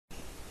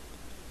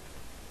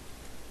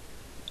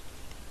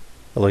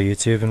Hello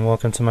YouTube, and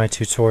welcome to my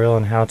tutorial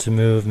on how to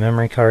move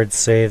memory card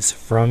saves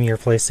from your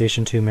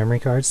PlayStation 2 memory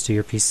cards to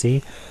your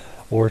PC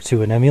or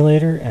to an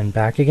emulator and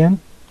back again,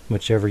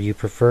 whichever you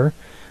prefer.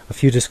 A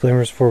few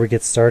disclaimers before we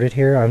get started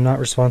here. I'm not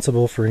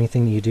responsible for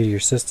anything that you do to your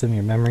system,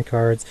 your memory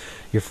cards,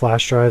 your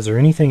flash drives, or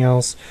anything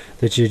else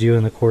that you do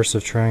in the course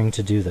of trying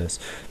to do this.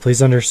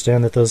 Please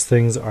understand that those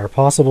things are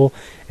possible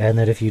and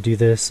that if you do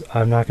this,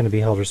 I'm not going to be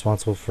held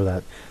responsible for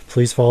that.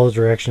 Please follow the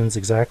directions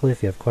exactly.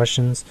 If you have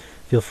questions,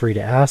 feel free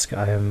to ask.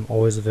 I am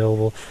always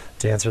available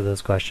to answer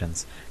those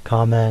questions.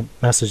 Comment,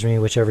 message me,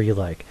 whichever you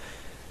like.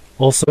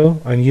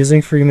 Also, I'm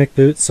using Free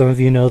McBoot. Some of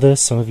you know this,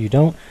 some of you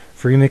don't.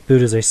 Free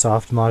McBoot is a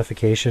soft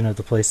modification of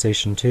the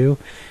PlayStation 2,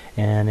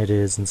 and it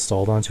is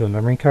installed onto a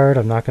memory card.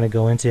 I'm not going to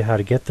go into how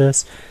to get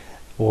this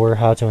or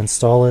how to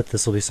install it.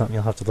 This will be something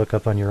you'll have to look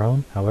up on your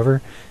own.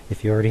 However,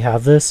 if you already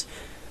have this,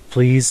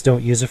 please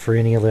don't use it for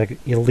any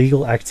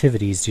illegal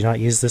activities. Do not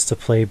use this to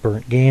play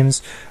burnt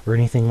games or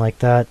anything like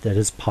that. That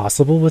is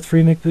possible with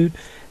Free McBoot.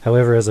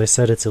 However, as I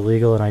said, it's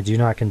illegal and I do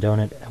not condone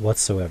it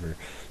whatsoever,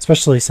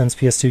 especially since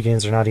PS2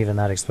 games are not even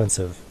that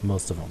expensive,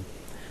 most of them.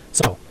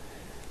 So,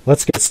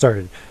 let's get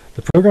started.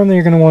 The program that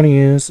you're going to want to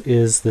use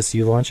is this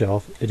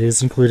Ulaunchelf. It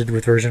is included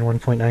with version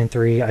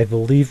 1.93, I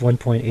believe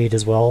 1.8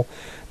 as well.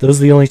 Those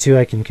are the only two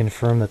I can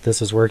confirm that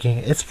this is working.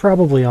 It's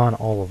probably on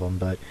all of them,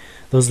 but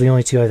those are the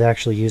only two I've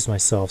actually used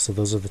myself, so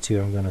those are the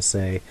two I'm going to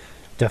say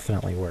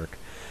definitely work.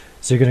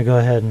 So you're going to go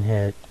ahead and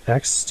hit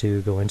X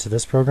to go into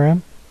this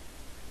program.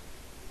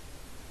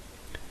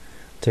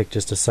 Take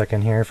just a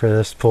second here for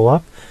this to pull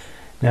up.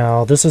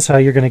 Now this is how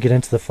you're going to get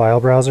into the file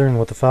browser, and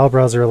what the file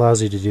browser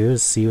allows you to do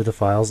is see the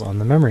files on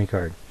the memory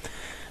card.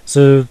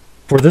 So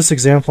for this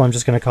example, I'm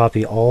just going to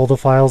copy all the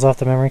files off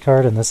the memory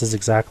card, and this is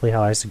exactly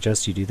how I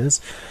suggest you do this.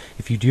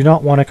 If you do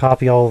not want to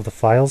copy all of the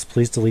files,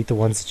 please delete the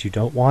ones that you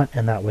don't want,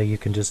 and that way you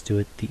can just do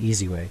it the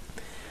easy way.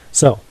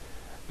 So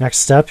next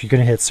step, you're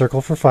going to hit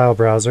circle for file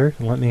browser,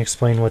 and let me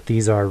explain what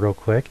these are real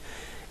quick.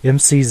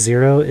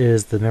 MC0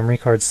 is the memory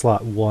card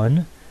slot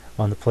 1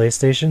 on the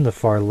PlayStation, the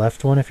far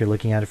left one if you're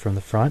looking at it from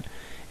the front.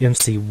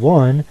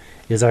 MC1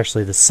 is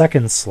actually the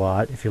second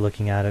slot if you're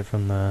looking at it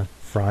from the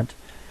front,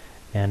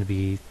 and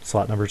be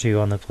slot number 2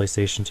 on the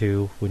PlayStation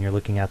 2 when you're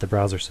looking at the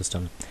browser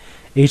system.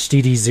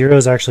 HDD0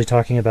 is actually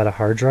talking about a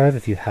hard drive.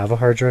 If you have a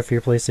hard drive for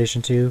your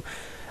PlayStation 2,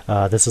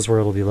 this is where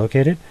it will be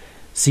located.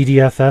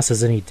 CDFS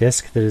is any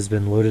disk that has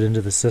been loaded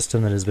into the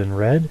system that has been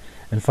read.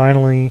 And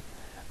finally,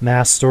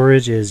 mass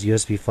storage is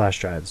USB flash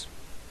drives.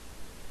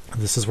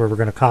 This is where we're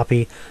going to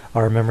copy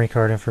our memory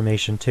card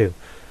information to.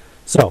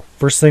 So,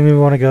 first thing we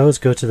want to go is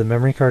go to the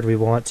memory card we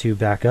want to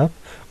back up,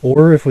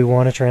 or if we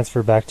want to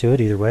transfer back to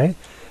it, either way,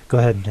 go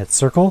ahead and hit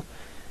circle.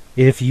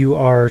 If you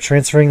are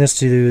transferring this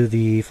to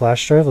the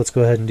flash drive, let's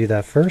go ahead and do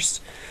that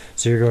first.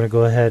 So you're going to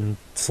go ahead and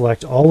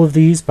select all of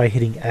these by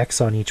hitting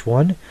X on each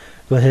one.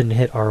 Go ahead and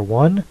hit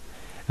R1,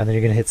 and then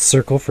you're going to hit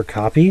circle for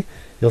copy.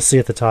 You'll see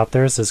at the top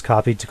there it says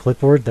copied to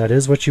clipboard. That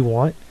is what you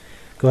want.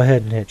 Go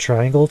ahead and hit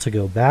triangle to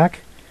go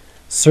back,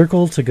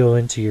 circle to go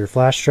into your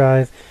flash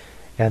drive,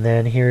 and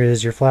then here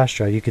is your flash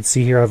drive. You can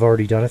see here I've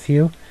already done a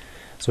few.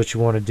 So what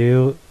you want to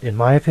do, in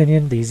my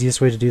opinion, the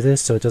easiest way to do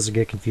this so it doesn't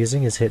get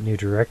confusing is hit new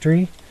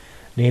directory,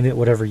 name it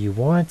whatever you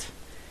want,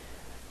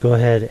 go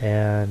ahead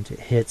and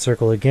hit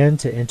circle again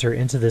to enter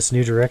into this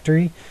new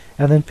directory,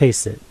 and then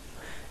paste it.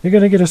 You're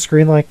going to get a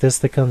screen like this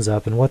that comes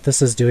up, and what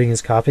this is doing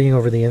is copying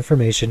over the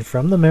information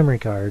from the memory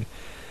card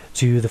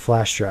to the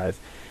flash drive.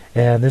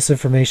 And this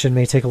information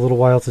may take a little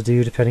while to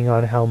do depending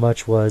on how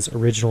much was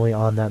originally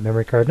on that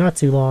memory card. Not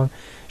too long.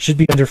 Should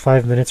be under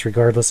 5 minutes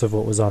regardless of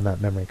what was on that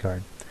memory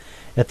card.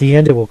 At the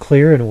end it will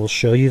clear and it will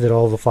show you that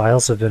all the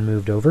files have been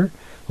moved over.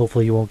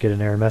 Hopefully you won't get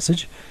an error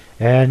message.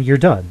 And you're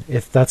done.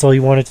 If that's all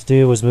you wanted to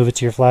do was move it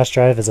to your flash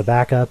drive as a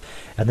backup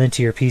and then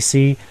to your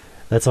PC,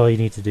 that's all you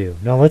need to do.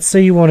 Now let's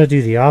say you want to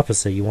do the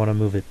opposite. You want to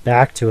move it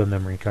back to a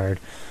memory card.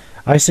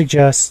 I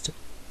suggest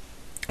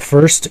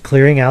first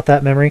clearing out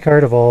that memory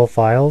card of all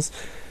files.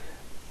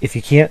 If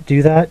you can't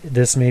do that,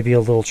 this may be a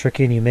little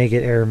tricky and you may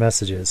get error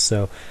messages.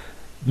 So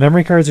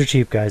memory cards are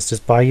cheap, guys.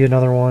 Just buy you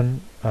another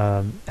one.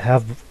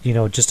 Have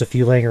just a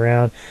few laying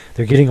around.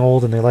 They're getting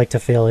old and they like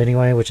to fail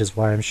anyway, which is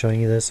why I'm showing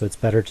you this. So it's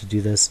better to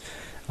do this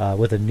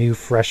with a new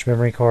fresh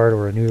memory card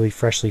or a newly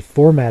freshly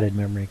formatted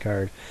memory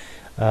card,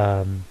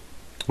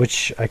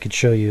 which I could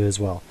show you as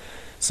well.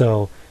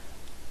 So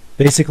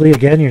basically,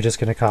 again, you're just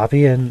going to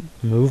copy and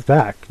move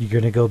back. You're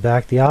going to go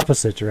back the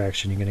opposite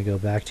direction. You're going to go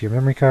back to your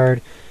memory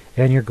card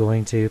and you're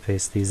going to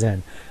paste these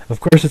in. Of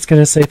course it's going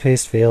to say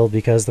paste failed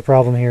because the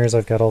problem here is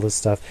I've got all this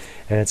stuff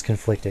and it's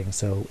conflicting.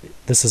 So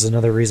this is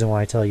another reason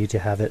why I tell you to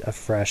have it a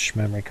fresh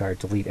memory card.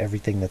 Delete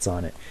everything that's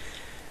on it.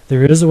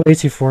 There is a way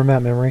to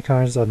format memory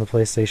cards on the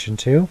PlayStation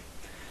 2.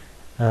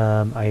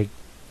 I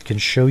can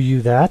show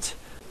you that.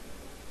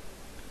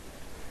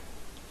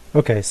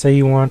 Okay, say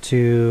you want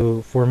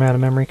to format a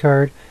memory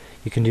card.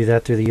 You can do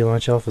that through the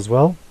Ulaunchelf as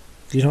well.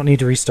 You don't need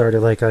to restart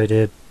it like I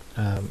did.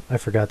 I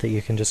forgot that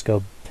you can just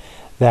go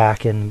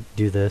back and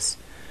do this.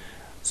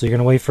 So you're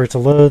going to wait for it to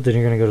load, then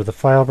you're going to go to the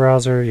file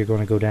browser, you're going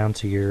to go down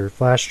to your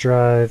flash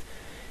drive,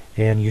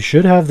 And you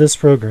should have this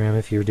program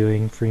if you're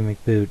doing free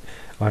McBoot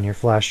on your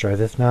flash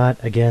drive. If not,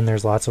 again,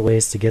 there's lots of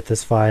ways to get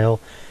this file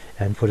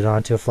and put it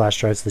onto a flash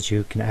drive so that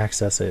you can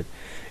access it.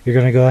 You're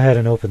going to go ahead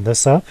and open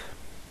this up.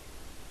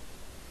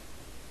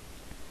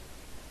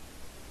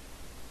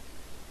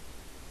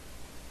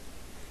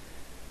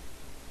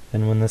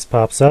 And when this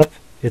pops up,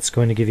 it's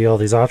going to give you all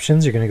these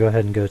options. You're going to go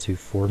ahead and go to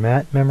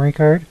Format Memory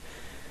Card.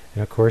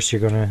 And of course,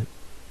 you're going to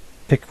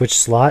pick which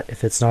slot.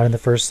 If it's not in the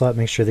first slot,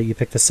 make sure that you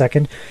pick the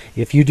second.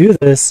 If you do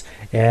this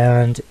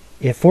and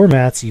it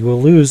formats, you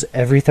will lose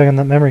everything on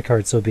that memory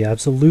card. So be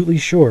absolutely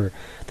sure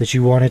that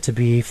you want it to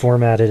be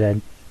formatted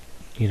and,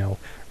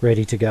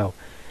 ready to go.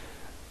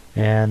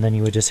 And then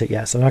you would just hit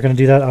yes. I'm not going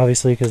to do that,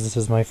 obviously, because this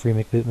is my free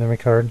McBoot memory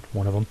card,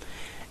 one of them.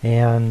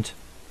 And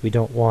we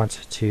don't want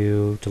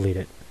to delete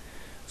it.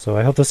 So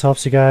I hope this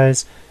helps you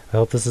guys. I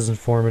hope this is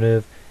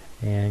informative.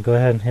 And go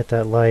ahead and hit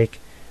that like,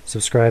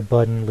 subscribe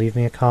button. Leave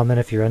me a comment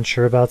if you're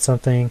unsure about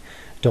something.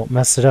 Don't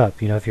mess it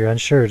up. If you're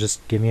unsure,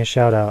 just give me a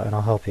shout out and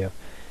I'll help you.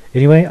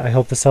 Anyway, I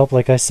hope this helped,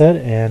 like I said,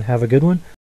 and have a good one.